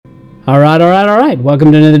All right.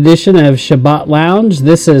 Welcome to another edition of Shabbat Lounge.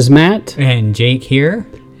 This is Matt. And Jake here.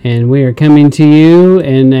 And we are coming to you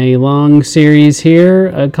in a long series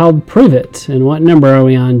here called Prove It. And what number are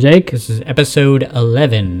we on, Jake? This is episode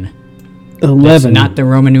 11. 11. That's not the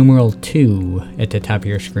Roman numeral 2 at the top of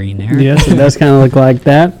your screen there. Yes, it does kind of look like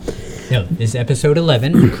that. No, this is episode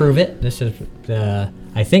 11. Prove It. This is,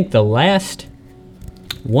 I think, the last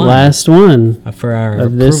one. Last one for our of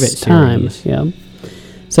Prove this It time. series. Yeah.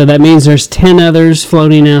 So that means there's 10 others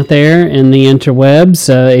floating out there in the interwebs.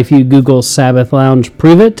 If you Google Sabbath Lounge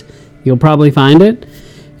Prove It, you'll probably find it.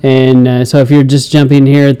 And so if you're just jumping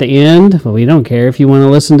here at the end, well, we don't care if you want to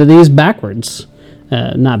listen to these backwards.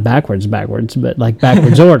 Not backwards, but like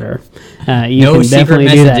backwards order. You No can secret definitely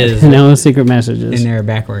messages. do that. No secret messages. In there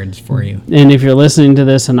backwards for you. And if you're listening to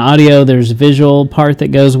this in audio, there's a visual part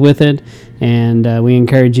that goes with it. And we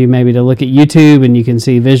encourage you maybe to look at YouTube and you can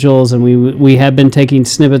see visuals. And we have been taking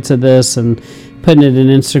snippets of this and putting it in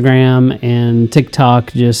Instagram and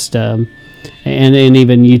TikTok, just and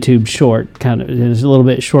even YouTube short, kind of. It's a little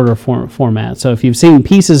bit shorter format. So if you've seen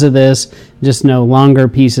pieces of this, just know longer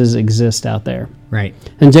pieces exist out there. Right.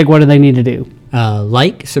 And Jake, what do they need to do?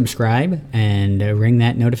 Like, subscribe, and ring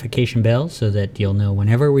that notification bell so that you'll know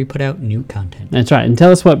whenever we put out new content. That's right. And tell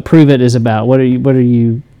us what Prove It is about. What are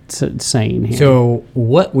you saying here? So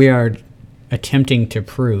what we are attempting to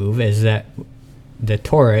prove is that the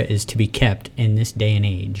Torah is to be kept in this day and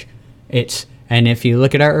age. And if you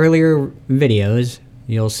look at our earlier videos,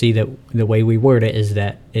 you'll see that the way we word it is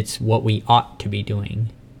that it's what we ought to be doing,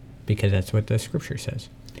 because that's what the scripture says.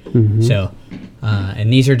 Mm-hmm. So,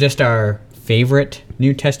 and these are just our favorite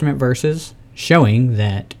New Testament verses showing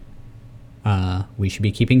that we should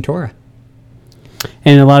be keeping Torah.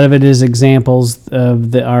 And a lot of it is examples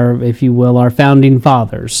of our founding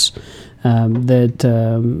fathers.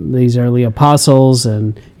 These early apostles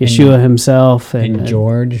and Yeshua himself and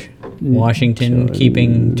George Washington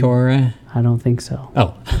keeping Torah. I don't think so.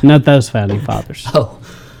 Oh, not those founding fathers. Oh,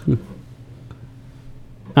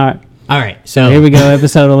 all right. So here we go.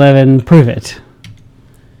 Episode 11. Prove it.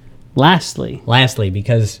 Lastly,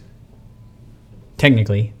 because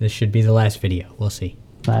technically this should be the last video. We'll see.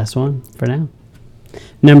 Last one for now.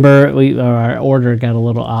 Our order got a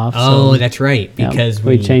little off. Oh, that's right, because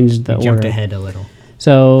we changed the order. Jumped order ahead a little.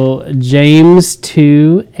 So James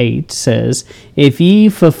 2:8 says, "If ye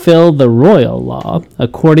fulfill the royal law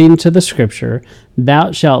according to the scripture,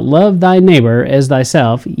 thou shalt love thy neighbor as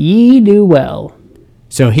thyself, ye do well."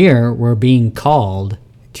 So here we're being called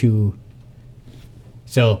to.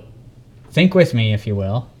 So think with me, if you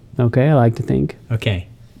will. Okay, I like to think. Okay.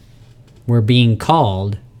 We're being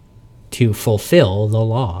called to fulfill the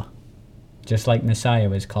law, just like Messiah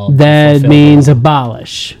was called. That means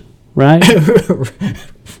abolish, right?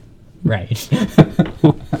 Right.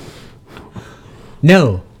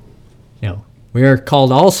 No. We are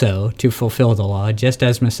called also to fulfill the law, just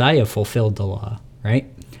as Messiah fulfilled the law, right?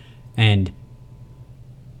 And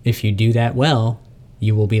if you do that well,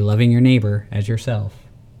 you will be loving your neighbor as yourself.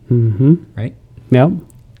 Mm-hmm. Right? Yep.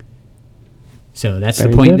 So that's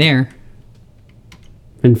Very the point good. there.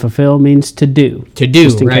 And fulfill means to do. To do,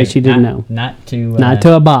 just in right. case you didn't know. Not to abolish. Not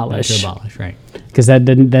to abolish, right. Because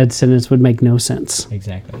that sentence would make no sense.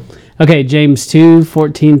 Exactly. Okay, James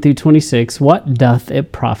 2:14-26. What doth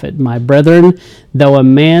it profit, my brethren, though a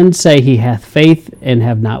man say he hath faith and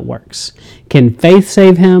have not works? Can faith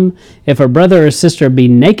save him? If a brother or sister be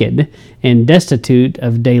naked and destitute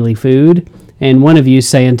of daily food, and one of you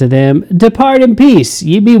say unto them, Depart in peace,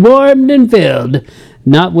 ye be warmed and filled,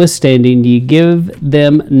 notwithstanding ye give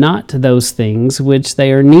them not those things which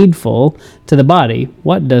they are needful to the body,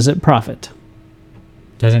 what does it profit?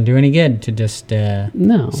 Doesn't do any good to just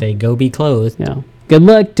say, go be clothed. Yeah. Good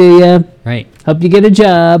luck to you. Right. Hope you get a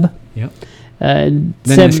job. Yep. Then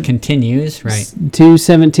it continues, right.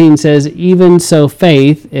 2:17 says, Even so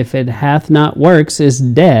faith, if it hath not works, is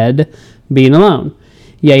dead, being alone.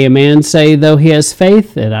 Yea, a man say, though he has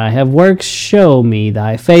faith, and I have works, show me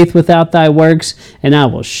thy faith without thy works, and I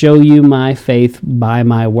will show you my faith by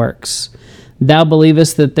my works. Thou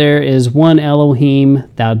believest that there is one Elohim,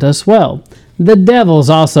 thou dost well. The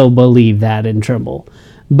devils also believe that and tremble.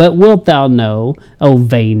 But wilt thou know, O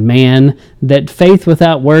vain man, that faith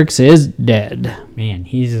without works is dead? Man,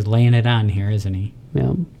 he's just laying it on here, isn't he?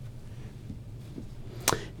 Yeah.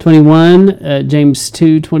 21, James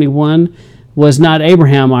 2:21. Was not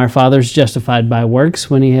Abraham our fathers justified by works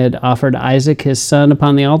when he had offered Isaac his son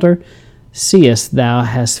upon the altar? Seest thou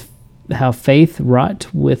how faith wrought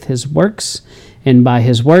with his works, and by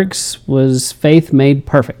his works was faith made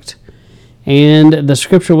perfect. And the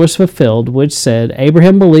scripture was fulfilled, which said,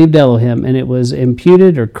 Abraham believed Elohim, and it was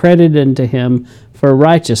imputed or credited unto him for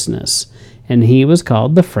righteousness. And he was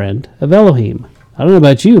called the friend of Elohim. I don't know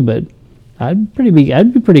about you, but I'd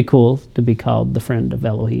be pretty cool to be called the friend of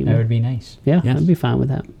Elohim. That would be nice. Yeah, Yes. I'd be fine with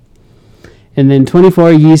that. And then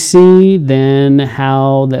 24, ye see then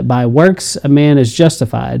how that by works a man is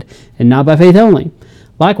justified, and not by faith only.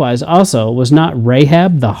 Likewise also was not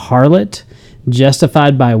Rahab the harlot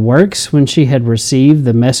justified by works when she had received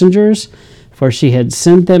the messengers? For she had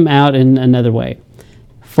sent them out in another way.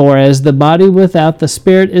 For as the body without the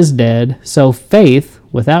spirit is dead, so faith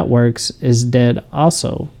without works is dead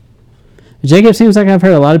also. Jacob, seems like I've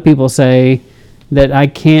heard a lot of people say that I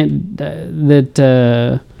can't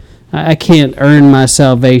I can't earn my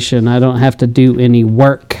salvation. I don't have to do any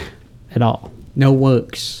work at all. No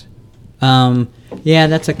works. Yeah,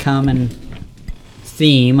 that's a common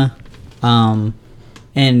theme.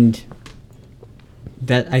 And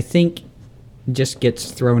that I think just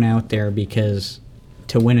gets thrown out there because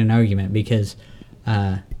to win an argument, because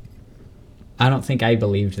I don't think I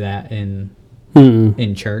believed that in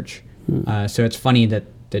church. So it's funny that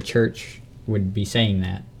the church would be saying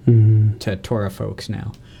that to Torah folks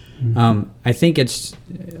now. I think it's,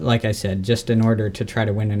 like I said, just in order to try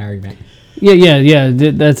to win an argument. Yeah.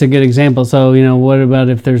 That's a good example. So, what about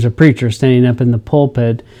if there's a preacher standing up in the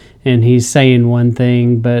pulpit and he's saying one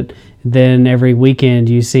thing, but then every weekend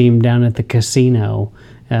you see him down at the casino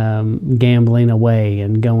gambling away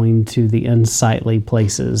and going to the unsightly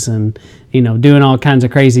places and, doing all kinds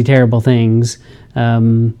of crazy, terrible things.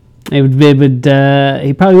 He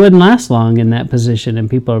probably wouldn't last long in that position, and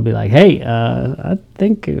people would be like, "Hey, I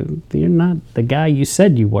think you're not the guy you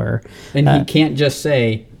said you were." And he can't just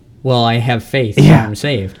say, "Well, I have faith, so Yeah. I'm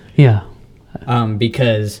saved." Yeah.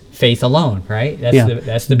 Because faith alone, right?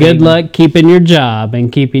 That's the good big luck keeping your job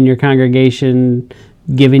and keeping your congregation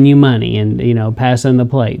giving you money and passing the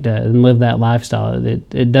plate and live that lifestyle.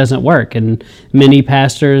 It doesn't work, and many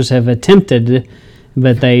pastors have attempted.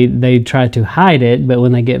 But they try to hide it. But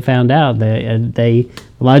when they get found out, they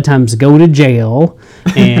a lot of times go to jail,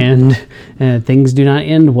 and things do not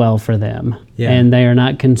end well for them. Yeah. And they are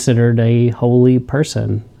not considered a holy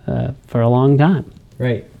person for a long time.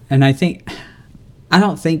 Right. And I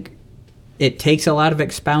don't think it takes a lot of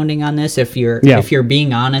expounding on this. If you're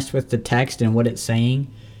being honest with the text and what it's saying,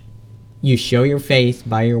 you show your faith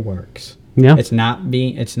by your works. Yeah. It's not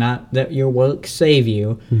that your works save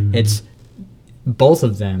you. Mm-hmm. It's both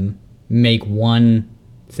of them make one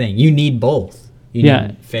thing. You need both. You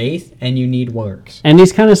need faith and you need works. And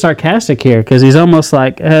he's kind of sarcastic here because he's almost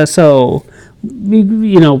like, Rahab.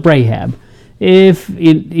 If,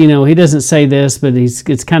 he doesn't say this, but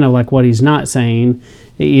it's kind of like what he's not saying.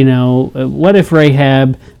 What if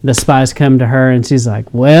Rahab, the spies come to her and she's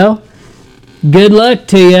like, well, good luck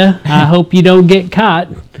to you. I hope you don't get caught.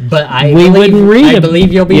 But I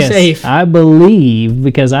believe you'll be safe. I believe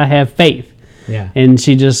because I have faith. Yeah. And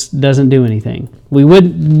she just doesn't do anything. We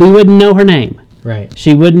wouldn't know her name. Right.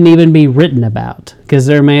 She wouldn't even be written about because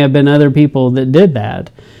there may have been other people that did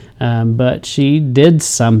that. But she did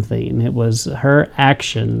something. It was her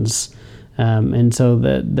actions. And so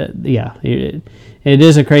it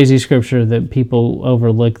is a crazy scripture that people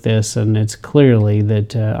overlook this, and it's clearly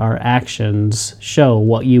that our actions show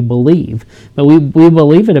what you believe. But we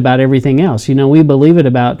believe it about everything else. We believe it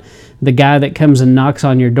about the guy that comes and knocks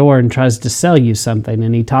on your door and tries to sell you something,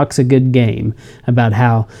 and he talks a good game about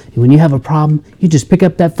how when you have a problem, you just pick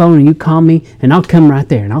up that phone and you call me, and I'll come right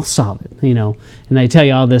there and I'll solve it. And they tell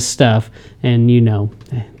you all this stuff, and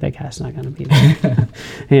that guy's not going to be there.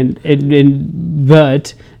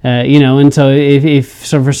 And so if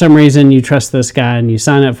for some reason you trust this guy and you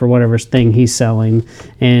sign up for whatever thing he's selling,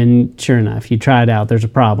 and sure enough you try it out, there's a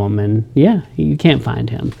problem, and you can't find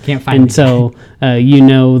him. So that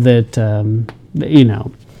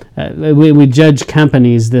we judge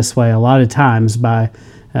companies this way a lot of times by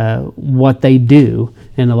what they do,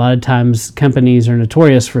 and a lot of times companies are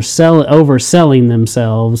notorious for overselling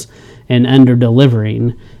themselves and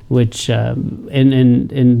under-delivering, which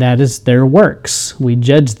and that is their works. We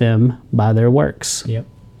judge them by their works. Yep.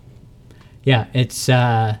 Yeah, it's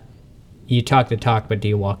you talk the talk, but do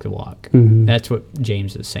you walk the walk? Mm-hmm. That's what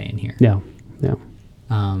James is saying here. Yeah.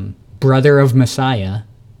 Brother of Messiah,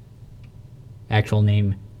 actual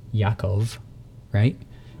name Yaakov, right?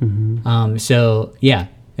 Mm-hmm.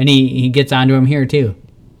 And he gets onto him here too.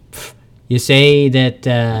 You say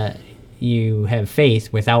that you have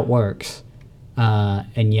faith without works,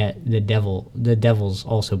 and yet the devils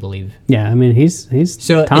also believe. Yeah, I mean he's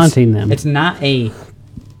taunting them. It's not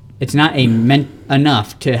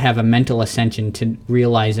enough to have a mental ascension to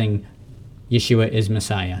realizing Yeshua is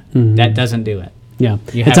Messiah. That doesn't do it. Yeah.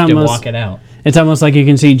 You have to walk it out. It's almost like you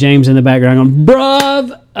can see James in the background going,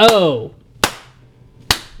 bravo!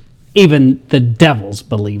 Even the devils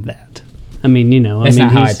believe that. I mean, That's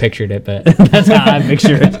not how I pictured it, but that's how I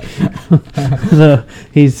picture it. So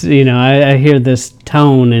he's, I hear this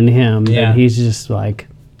tone in him that he's just like,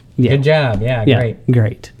 yeah. Good job. Yeah,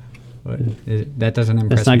 great. That doesn't impress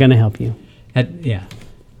me. That's not going to help you. Yeah.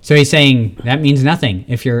 So he's saying that means nothing.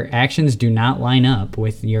 If your actions do not line up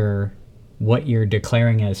with what you're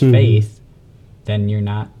declaring as faith, then you're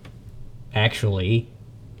not actually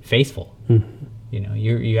faithful.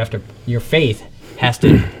 You have to. Your faith has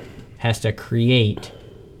to create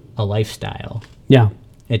a lifestyle. Yeah.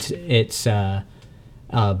 It's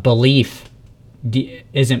belief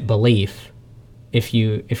isn't belief if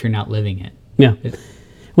you're not living it. Yeah.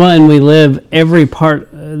 Well, and we live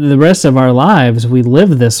the rest of our lives, we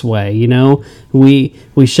live this way, We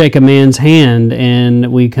shake a man's hand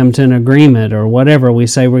and we come to an agreement or whatever. We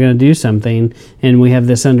say we're going to do something, and we have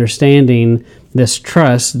this understanding, this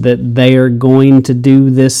trust that they are going to do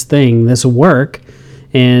this thing, this work,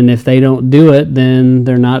 and if they don't do it, then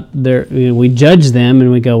they're not there. We judge them and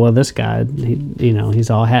we go, well, this guy, he's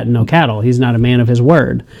all hat and no cattle. He's not a man of his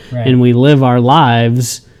word. Right. And we live our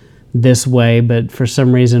lives this way, but for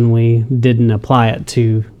some reason we didn't apply it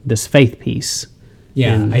to this faith piece.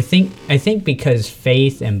 Yeah, and I think because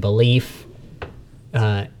faith and belief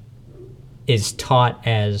is taught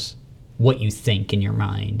as what you think in your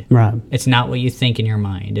mind. Right. It's not what you think in your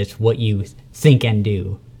mind. It's what you think and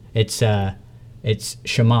do. It's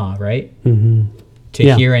Shema, right? Mm-hmm.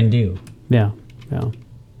 To hear and do. Yeah.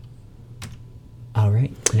 All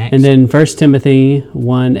right. Next. And then 1 Timothy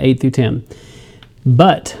 1, 8 through 10.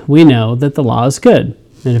 But we know that the law is good,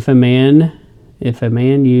 and if a man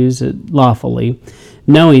use it lawfully,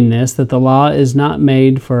 knowing this, that the law is not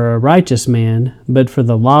made for a righteous man, but for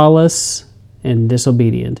the lawless and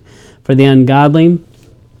disobedient, for the ungodly,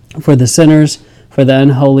 for the sinners, for the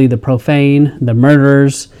unholy, the profane, the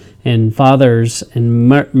murderers, and fathers, and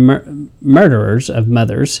murderers of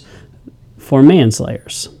mothers, for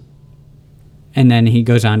manslayers. And then he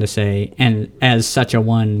goes on to say, and as such a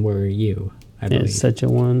one were you. I believe. As such a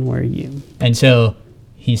one were you. And so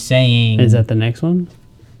he's saying... Is that the next one?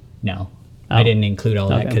 No. Oh. I didn't include all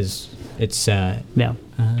that because it's... yeah.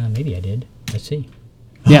 Maybe I did. Let's see.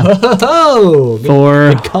 Yeah. Oh!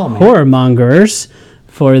 For whoremongers,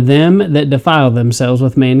 for them that defile themselves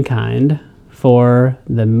with mankind, for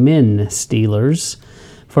the men stealers,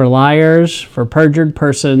 for liars, for perjured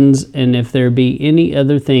persons, and if there be any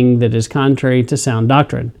other thing that is contrary to sound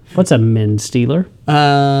doctrine. What's a men stealer?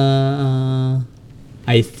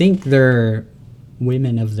 I think they're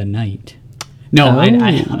women of the night. No, I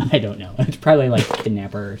don't know. It's probably like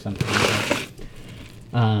kidnapper or something.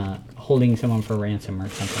 Holding someone for ransom or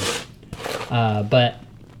something. But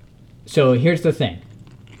so here's the thing.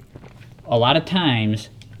 A lot of times,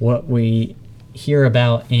 what we hear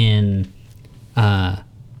about in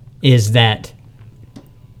is that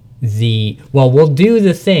we'll do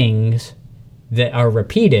the things that are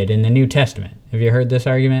repeated in the New Testament. Have you heard this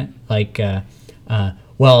argument? Like,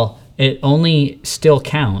 it only still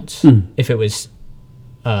counts if it was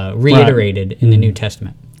reiterated in the New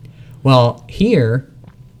Testament. Well, here,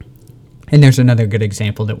 and there's another good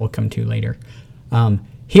example that we'll come to later.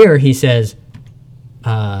 Here he says,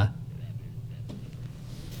 the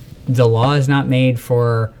law is not made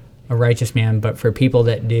for a righteous man, but for people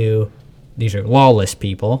that do, these are lawless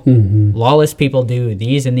people. Mm-hmm. Lawless people do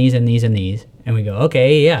these and these and these and these. And we go,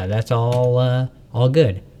 okay, yeah, that's all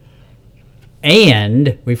good.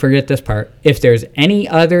 And we forget this part. If there's any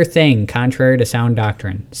other thing contrary to sound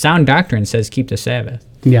doctrine says keep the Sabbath.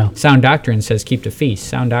 Yeah. Sound doctrine says keep the feast.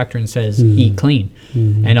 Sound doctrine says eat clean,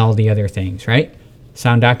 and all the other things, right?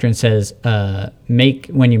 Sound doctrine says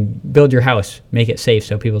when you build your house, make it safe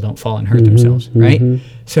so people don't fall and hurt themselves, right?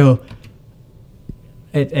 So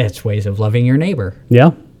it's ways of loving your neighbor.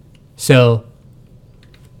 Yeah. So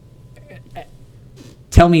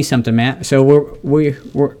tell me something, Matt. So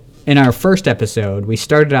we're in our first episode, we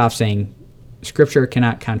started off saying Scripture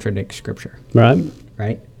cannot contradict Scripture. Right.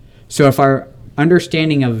 Right? So if our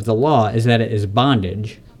understanding of the law is that it is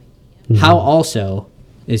bondage, how also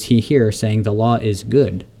is he here saying the law is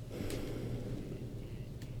good?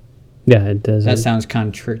 Yeah, it doesn't. That sounds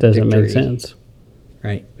contradictory. Doesn't make sense.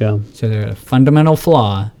 Right? Yeah. So there's a fundamental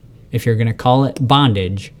flaw if you're going to call it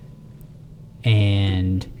bondage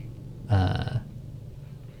and,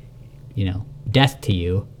 death to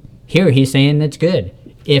you. Here he's saying it's good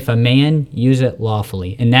if a man use it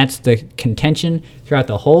lawfully. And that's the contention throughout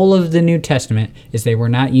the whole of the New Testament, is they were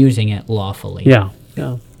not using it lawfully. Yeah.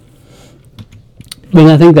 Yeah. But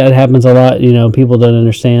I think that happens a lot. People don't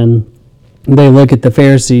understand. They look at the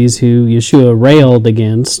Pharisees who Yeshua railed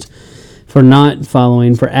against for not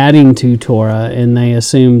following, for adding to Torah, and they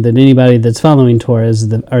assume that anybody that's following Torah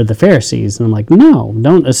are the Pharisees. And I'm like, no,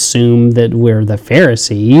 don't assume that we're the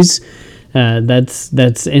Pharisees.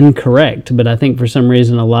 That's incorrect. But I think for some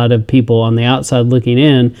reason a lot of people on the outside looking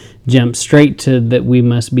in jump straight to that we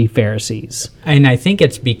must be Pharisees. And I think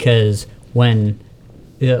it's because when,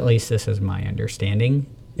 at least this is my understanding,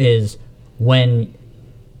 is when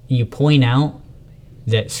you point out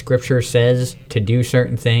that Scripture says to do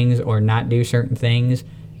certain things or not do certain things,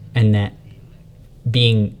 and that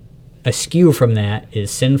being askew from that is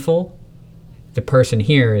sinful, the person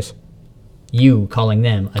hears you calling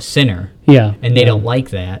them a sinner. Yeah. And they don't like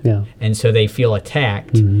that. Yeah. And so they feel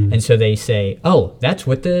attacked. Mm-hmm. And so they say, oh, that's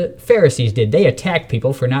what the Pharisees did. They attacked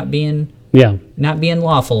people for not being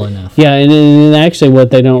lawful enough. Yeah, and actually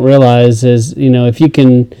what they don't realize is, if we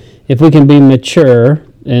can be mature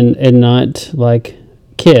and not like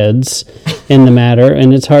kids in the matter,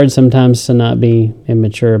 and it's hard sometimes to not be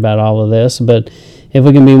immature about all of this, but if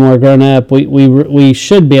we can be more grown up, we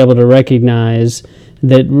should be able to recognize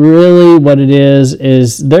that really what it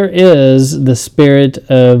is there is the Spirit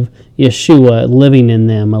of Yeshua living in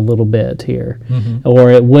them a little bit here,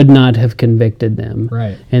 or it would not have convicted them.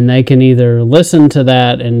 Right. And they can either listen to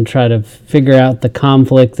that and try to figure out the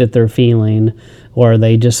conflict that they're feeling, or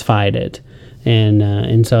they just fight it.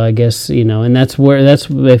 And so I guess, and that's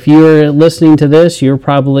if you're listening to this, you're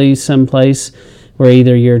probably someplace where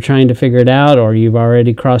either you're trying to figure it out or you've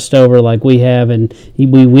already crossed over like we have, and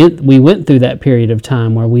we went through that period of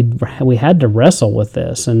time where we had to wrestle with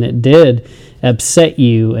this, and it did upset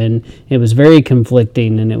you, and it was very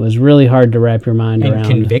conflicting, and it was really hard to wrap your mind around. And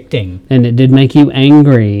convicting. And it did make you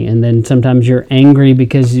angry, and then sometimes you're angry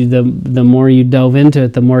because the more you dove into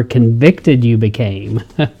it, the more convicted you became.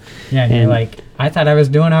 Yeah, and you're like, I thought I was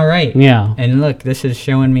doing all right. Yeah. And look, this is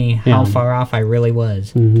showing me how far off I really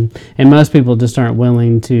was. Mm-hmm. And most people just aren't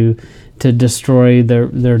willing to destroy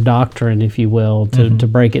their doctrine, if you will, to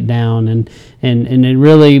break it down. And it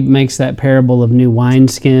really makes that parable of new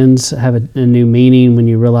wineskins have a new meaning when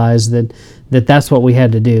you realize that's what we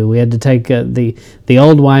had to do. We had to take the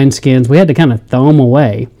old wineskins, we had to kind of throw them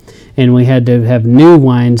away, and we had to have new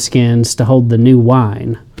wineskins to hold the new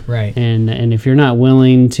wine. Right. And if you're not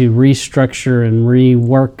willing to restructure and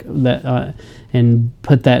rework that and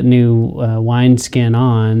put that new wineskin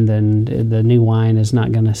on, then the new wine is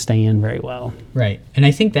not going to stay in very well. Right. And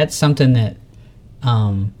I think that's something that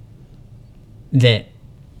that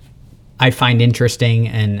I find interesting,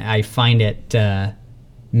 and I find it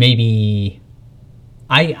maybe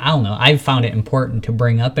I don't know. I've found it important to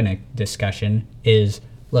bring up in a discussion is,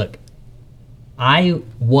 look, I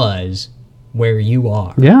was where you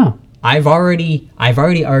are. Yeah. I've already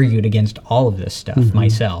argued against all of this stuff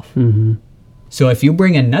myself. Mm-hmm. So if you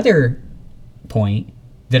bring another point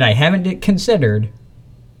that I haven't considered,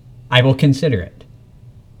 I will consider it.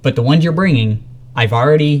 But the ones you're bringing, I've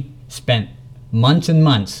already spent months and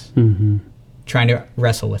months trying to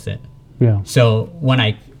wrestle with it. Yeah. So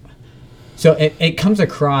it comes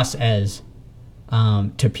across as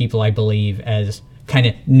to people, I believe, as kind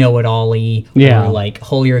of know-it-all-y or like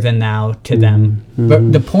holier than thou to them.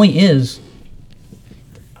 But the point is,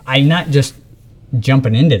 I'm not just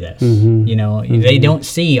jumping into this. They don't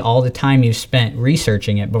see all the time you've spent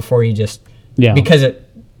researching it before you just because it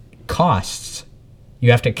costs.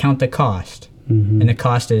 You have to count the cost, and the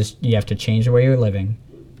cost is you have to change the way you're living,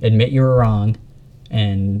 admit you were wrong,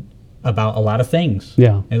 and about a lot of things.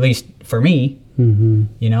 Yeah, at least for me. And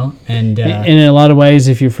in a lot of ways,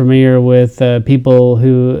 if you're familiar with people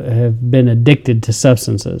who have been addicted to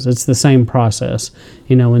substances, it's the same process.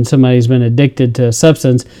 When somebody's been addicted to a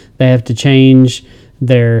substance, they have to change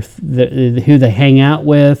who they hang out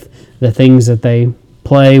with, the things that they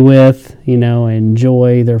play with,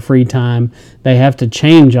 enjoy their free time. They have to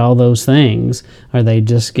change all those things, or they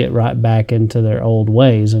just get right back into their old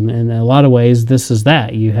ways. And in a lot of ways, this is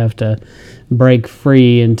that. You have to break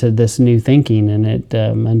free into this new thinking, and it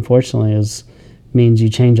unfortunately means you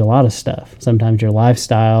change a lot of stuff. Sometimes your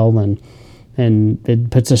lifestyle, and it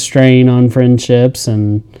puts a strain on friendships,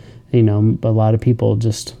 and a lot of people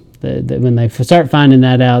just when they start finding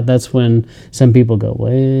that out, that's when some people go,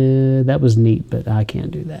 well, that was neat, but I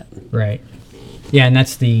can't do that. Right. Yeah, and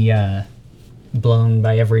that's the blown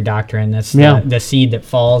by every doctrine. That's the seed that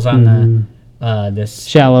falls on this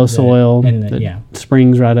shallow soil that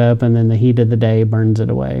springs right up, and then the heat of the day burns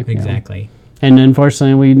it away. Exactly. And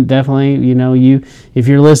unfortunately, we definitely, if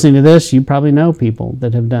you're listening to this, you probably know people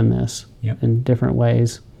that have done this in different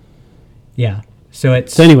ways. Yeah. So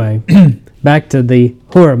it's So anyway, back to the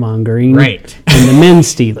whoremongering right. and the men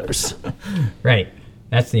stealers. Right.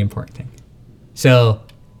 That's the important thing. So,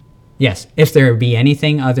 yes, if there be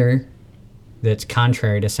anything other that's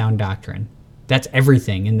contrary to sound doctrine, that's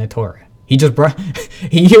everything in the Torah. He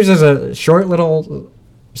uses a short little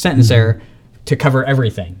sentence there to cover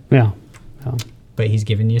everything. Yeah. Yeah. But he's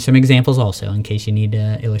given you some examples also in case you need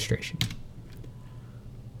illustration.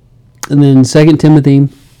 And then 2 Timothy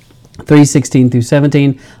 3:16 through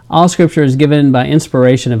 17, all Scripture is given by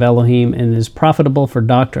inspiration of Elohim and is profitable for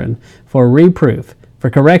doctrine, for reproof, for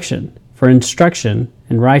correction, for instruction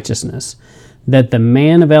in righteousness, that the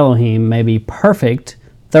man of Elohim may be perfect,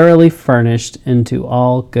 thoroughly furnished into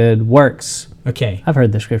all good works. Okay. I've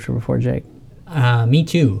heard this scripture before, Jake. Me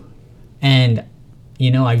too. And,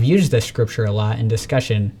 I've used this scripture a lot in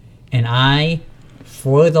discussion, and I,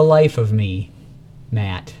 for the life of me,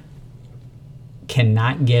 Matt,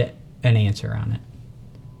 cannot get an answer on it.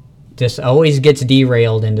 This always gets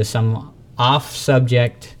derailed into some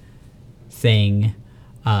off-subject thing.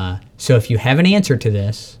 So if you have an answer to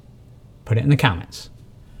this, put it in the comments.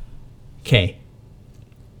 Okay.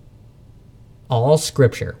 All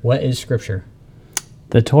Scripture. What is Scripture?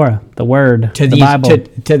 The Torah, the Word, the Bible.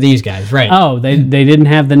 To these guys, right. Oh, they didn't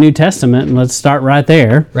have the New Testament, and let's start right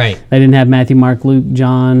there. Right. They didn't have Matthew, Mark, Luke,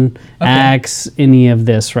 John, Acts, any of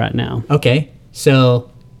this right now. Okay,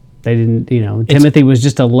 so... They didn't, Timothy was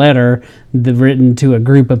just a letter written to a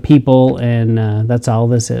group of people, and that's all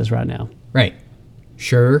this is right now. Right.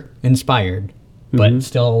 Sure, inspired, but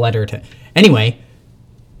still a letter to... Anyway,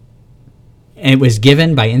 it was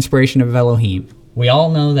given by inspiration of Elohim. We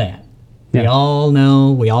all know that. Yeah. We all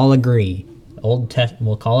know, we all agree. We'll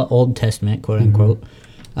call it Old Testament, quote unquote,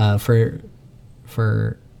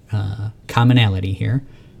 for commonality here.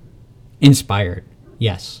 Inspired,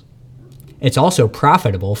 yes. It's also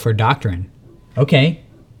profitable for doctrine. Okay.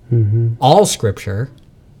 All Scripture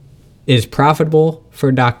is profitable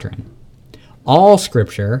for doctrine. All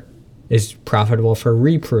Scripture is profitable for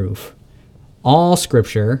reproof. All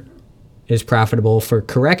Scripture is profitable for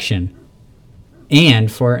correction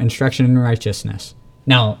and for instruction in righteousness.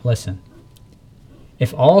 Now, listen.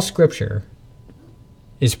 If all Scripture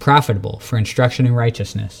is profitable for instruction in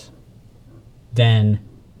righteousness, then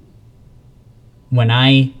when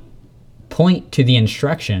I point to the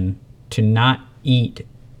instruction to not eat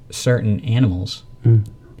certain animals,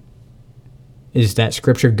 is that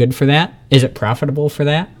Scripture good for that? Is it profitable for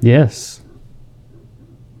that? Yes.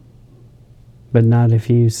 But not if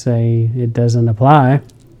you say it doesn't apply,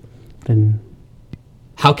 then...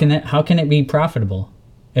 How can it be profitable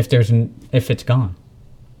if it's gone?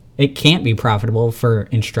 It can't be profitable for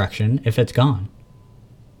instruction if it's gone.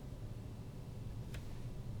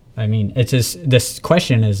 I mean, this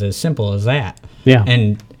question is as simple as that. Yeah.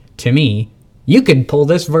 And to me, you could pull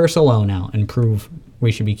this verse alone out and prove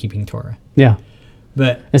we should be keeping Torah. Yeah.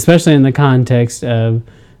 But especially in the context of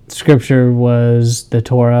Scripture was the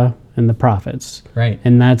Torah and the prophets. Right.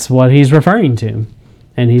 And that's what he's referring to.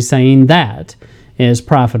 And he's saying that is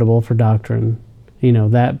profitable for doctrine,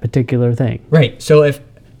 that particular thing. Right. So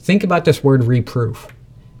think about this word reproof.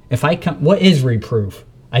 What is reproof?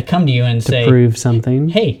 I come to you and say... To prove something.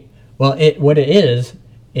 Hey, well, what it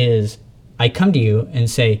is I come to you and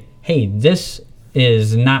say, hey, this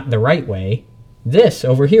is not the right way. This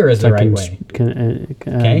over here is the right way.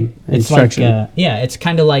 Okay? It's instruction. it's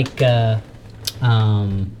kind of like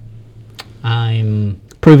I'm...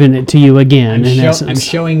 Proving it to you again, in essence. I'm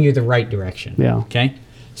showing you the right direction. Yeah. Okay?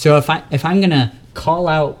 So if I'm going to call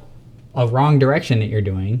out a wrong direction that you're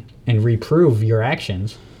doing and reprove your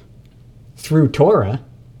actions through Torah,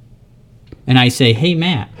 and I say, hey,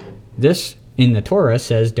 Matt, this in the Torah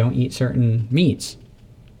says don't eat certain meats.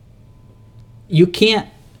 You can't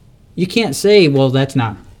say, well, that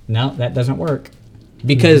doesn't work.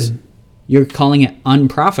 Because you're calling it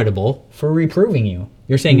unprofitable for reproving you.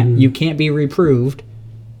 You're saying you can't be reproved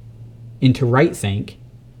into right think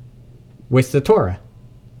with the Torah,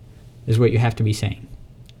 is what you have to be saying.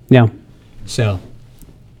 Yeah. So,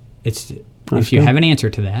 if you have an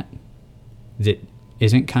answer to that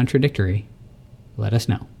isn't contradictory, let us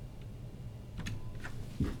know.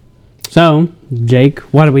 So, Jake,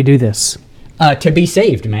 why do we do this? To be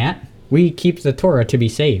saved, Matt. We keep the Torah to be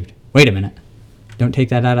saved. Wait a minute. Don't take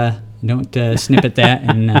that don't snippet that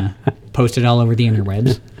and post it all over the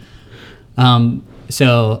interwebs.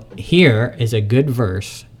 So here is a good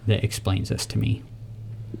verse that explains this to me.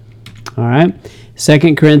 All right.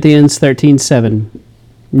 2 Corinthians 13:7.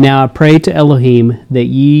 Now I pray to Elohim that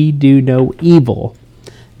ye do no evil,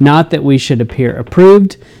 not that we should appear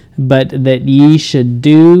approved, but that ye should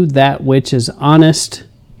do that which is honest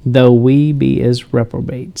though we be as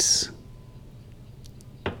reprobates.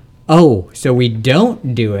 Oh, so we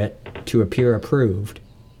don't do it to appear approved.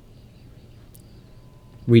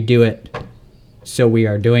 We do it so we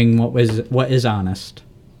are doing what is honest.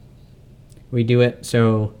 We do it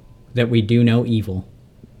so that we do no evil.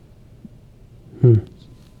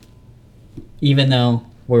 Even though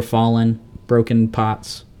we're fallen, broken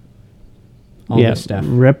pots, all this stuff.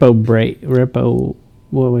 Reprobates.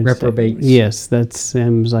 Yes, that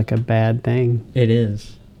seems like a bad thing. It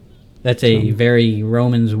is. That's a very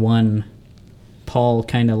Romans 1 Paul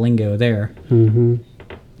kind of lingo there. Mm-hmm.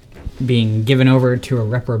 Being given over to a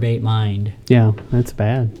reprobate mind. Yeah, that's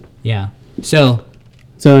bad. Yeah. So,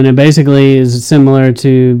 and it basically is similar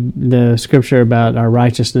to the scripture about our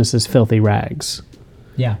righteousness is filthy rags.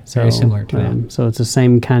 Yeah, very similar to that. So it's the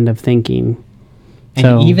same kind of thinking.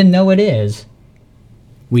 And even though it is,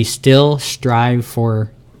 we still strive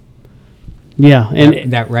for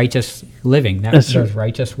that righteous living, those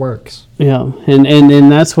righteous works. Yeah,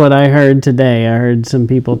 and that's what I heard today. I heard some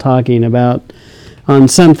people talking on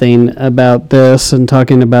something about this and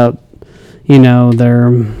talking about,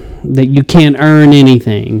 that you can't earn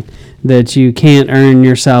anything, that you can't earn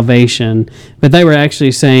your salvation. But they were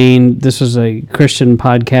actually saying, this was a Christian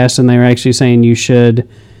podcast, and they were actually saying you should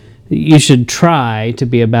try to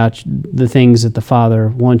be about the things that the Father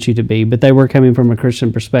wants you to be. But they were coming from a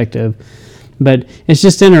Christian perspective. But it's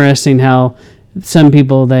just interesting how some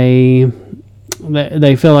people, they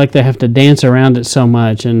feel like they have to dance around it so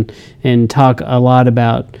much and talk a lot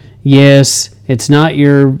about, yes, it's not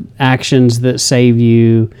your actions that save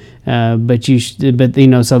you, but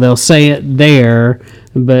so they'll say it there,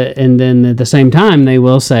 and then at the same time they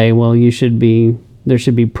will say, well, there should be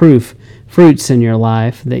fruits in your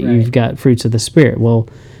life that you've got fruits of the Spirit. Well,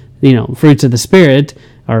 fruits of the Spirit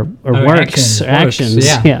are works, actions.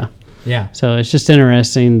 Yeah. So it's just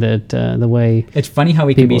interesting that the way it's funny how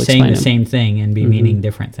we can be saying the same thing and be meaning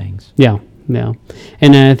different things. Yeah.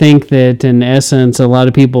 And I think that in essence, a lot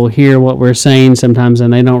of people hear what we're saying sometimes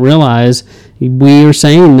and they don't realize we are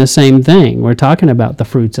saying the same thing. We're talking about the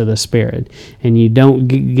fruits of the Spirit. And you don't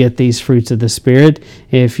get these fruits of the Spirit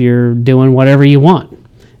if you're doing whatever you want.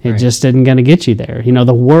 It just isn't going to get you there.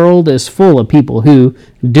 The world is full of people who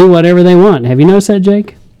do whatever they want. Have you noticed that,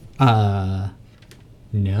 Jake?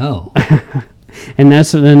 No. And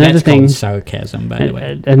that's another thing. Called sarcasm, by the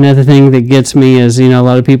way. Another thing that gets me is, a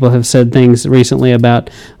lot of people have said things recently about,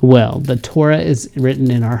 well, the Torah is written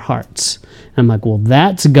in our hearts. I'm like, well,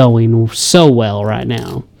 that's going so well right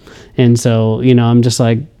now. And so, I'm just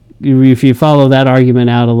like, if you follow that argument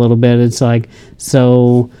out a little bit, it's like,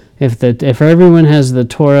 so if everyone has the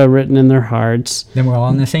Torah written in their hearts, then we're all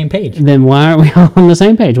on the same page. Then why aren't we all on the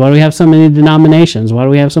same page? Why do we have so many denominations? Why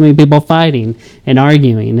do we have so many people fighting and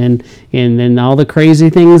arguing and then all the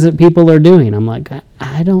crazy things that people are doing? I'm like,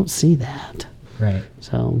 I don't see that. Right.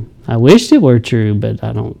 So I wished it were true, but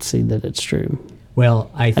I don't see that it's true.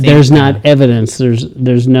 Well, I think there's not evidence.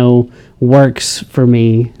 There's no works for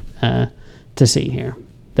me to see here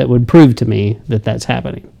that would prove to me that that's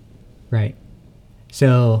happening. Right.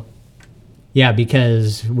 So, yeah,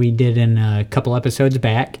 because we did in a couple episodes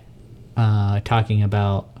back talking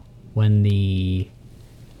about when the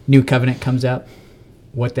new covenant comes up,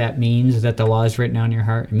 what that means, that the law is written on your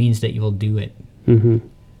heart. It means that you will do it. Mm-hmm.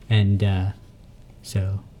 And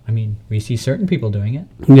so, we see certain people doing it.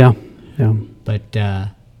 Yeah. But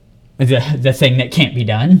the thing that can't be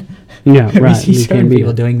done. Yeah, right. We see certain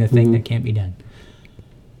people doing the thing that can't be done.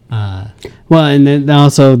 Well, and then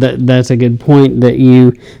also that's a good point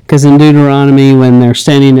because in Deuteronomy, when they're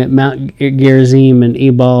standing at Mount Gerizim and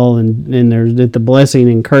Ebal, and there's the blessing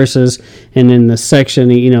and curses, and in the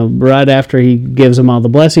section, right after he gives them all the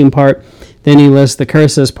blessing part, then he lists the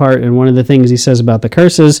curses part, and one of the things he says about the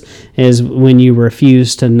curses is when you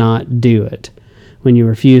refuse to not do it, when you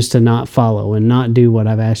refuse to not follow and not do what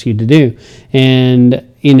I've asked you to do. And,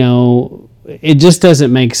 it just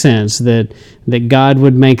doesn't make sense that God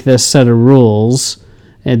would make this set of rules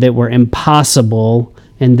that were impossible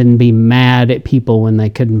and then be mad at people when they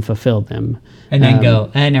couldn't fulfill them. And then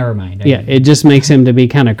go, never mind. It just makes him to be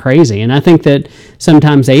kind of crazy. And I think that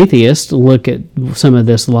sometimes atheists look at some of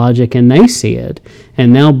this logic and they see it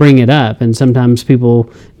and they'll bring it up. And sometimes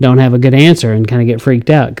people don't have a good answer and kind of get freaked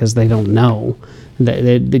out because they don't know.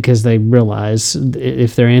 Because they realize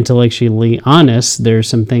if they're intellectually honest, there's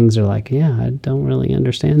some things they're like, yeah, I don't really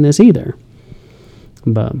understand this either.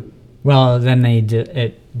 But then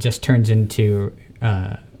it just turns into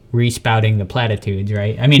respouting the platitudes,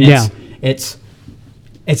 right? It's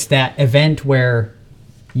that event where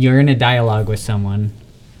you're in a dialogue with someone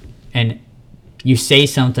and you say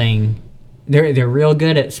something they're real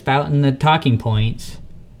good at spouting the talking points,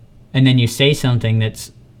 and then you say something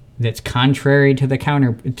that's contrary to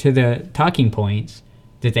the talking points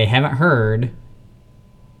that they haven't heard,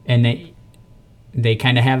 and they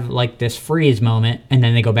kind of have like this freeze moment, and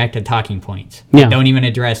then they go back to talking points. Yeah. They don't even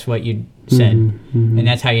address what you said, and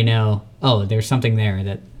that's how you know, oh, there's something there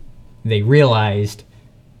that they realized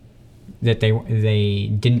that they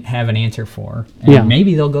didn't have an answer for, and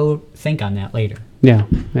maybe they'll go think on that later. Yeah.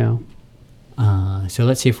 So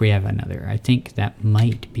let's see if we have another. I think that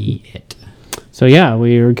might be it. So yeah,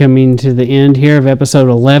 we are coming to the end here of episode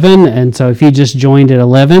 11, and so if you just joined at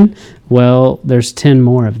 11, well, there's 10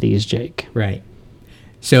 more of these, Jake. Right.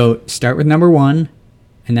 So start with number 1,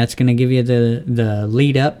 and that's going to give you the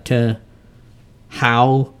lead up to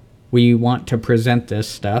how we want to present this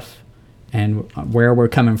stuff and where we're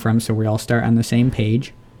coming from, so we all start on the same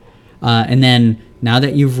page. And then now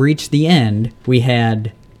that you've reached the end, we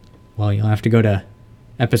had, well, you'll have to go to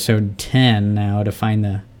episode 10 now to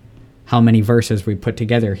find how many verses we put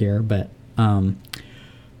together here, but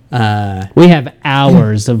we have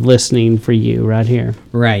hours of listening for you right here.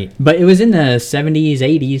 Right. But it was in the 70s,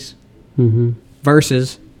 80s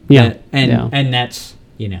verses. Yeah. And that's,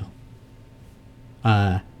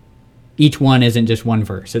 each one isn't just one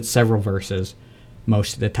verse. It's several verses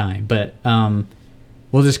most of the time. But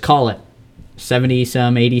we'll just call it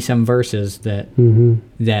 70-some, 80-some verses that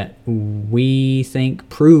we think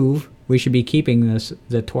prove we should be keeping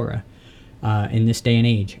the Torah in this day and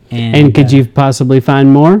age. And could you possibly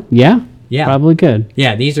find more? Yeah. Probably could.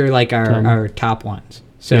 Yeah, these are like our top ones.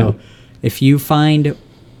 So if you find,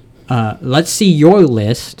 let's see your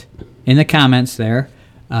list in the comments there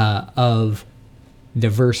of the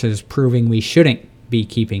verses proving we shouldn't be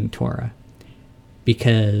keeping Torah,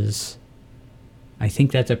 because I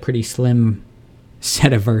think that's a pretty slim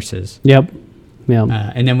set of verses. Yep.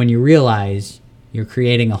 And then when you realize you're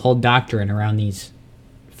creating a whole doctrine around these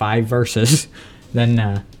 5 verses,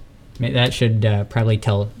 then that should probably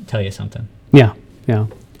tell you something. Yeah.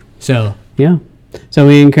 So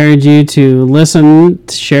we encourage you to listen,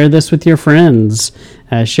 share this with your friends,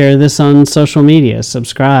 share this on social media,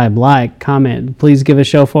 subscribe, like, comment. Please give a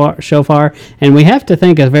shofar. And we have to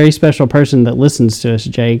thank a very special person that listens to us,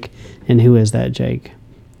 Jake. And who is that, Jake?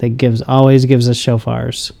 That always gives us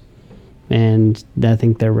shofars. And I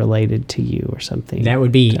think they're related to you or something. That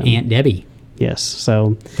would be Aunt Debbie. Yes.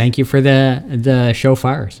 So thank you for the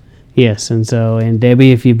shofars. Yes, and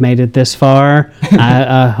Debbie, if you've made it this far,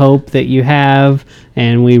 I hope that you have,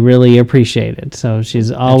 and we really appreciate it. So she's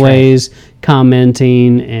always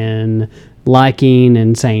commenting and liking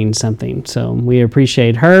and saying something. So we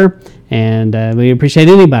appreciate her, and we appreciate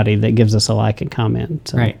anybody that gives us a like and comment.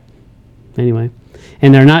 So, right. Anyway,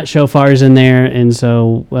 and they're not shofars in there, and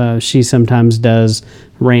so she sometimes does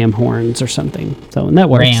ram horns or something. So and that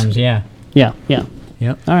works. Rams, yeah. Yeah.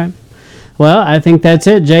 Yep. All right. Well, I think that's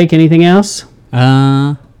it. Jake, anything else?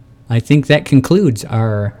 I think that concludes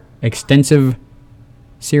our extensive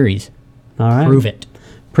series. All right. Prove it.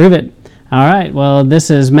 Prove it. All right. Well, this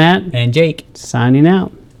is Matt. And Jake. Signing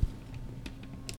out.